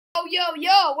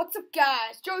Yo, what's up,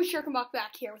 guys? Joey Schirkenbach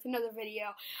back here with another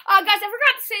video. Guys, I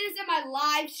forgot to say this in my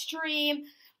live stream.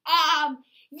 I want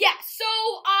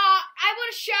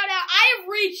to shout out, I have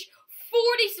reached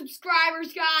 40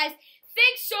 subscribers, guys.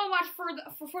 Thanks so much for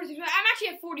 40 subscribers. I'm actually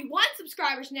at 41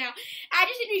 subscribers now. I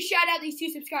just need to shout out these two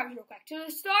subscribers real quick.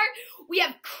 To start, we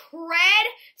have Cred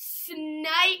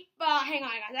Snipe. Hang on,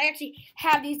 guys. I actually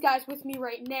have these guys with me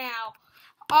right now.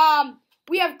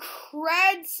 We have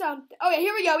Cred something. Oh, yeah,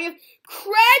 here we go. We have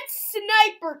Cred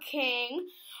Sniper King.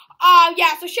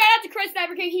 So shout out to Cred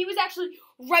Sniper King. He was actually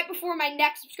right before my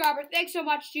next subscriber. Thanks so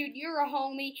much, dude. You're a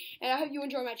homie, and I hope you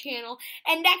enjoy my channel.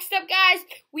 And next up, guys,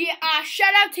 we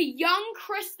shout out to Young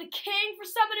Chris the King for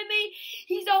summoning me.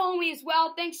 He's a homie as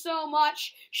well. Thanks so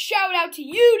much. Shout out to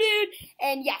you, dude.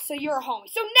 And yeah, so you're a homie.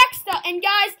 So next up, and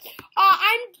guys,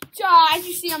 as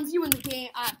you see, I'm viewing the game.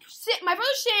 My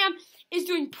brother Sam is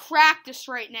doing practice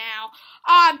right now.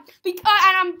 And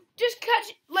I'm just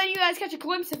letting you guys catch a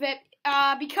glimpse of it.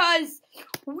 Because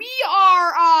we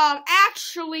are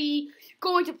actually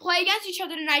going to play against each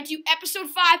other tonight, do episode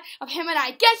 5 of him and I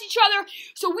against each other.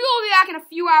 So we will be back in a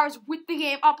few hours with the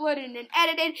game uploaded and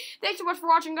edited. Thanks so much for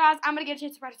watching, guys. I'm going to get a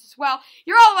chance to practice as well.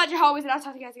 You're all legend homies, and I'll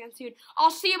talk to you guys again soon.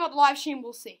 I'll see you about the live stream.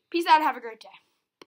 We'll see. Peace out. Have a great day.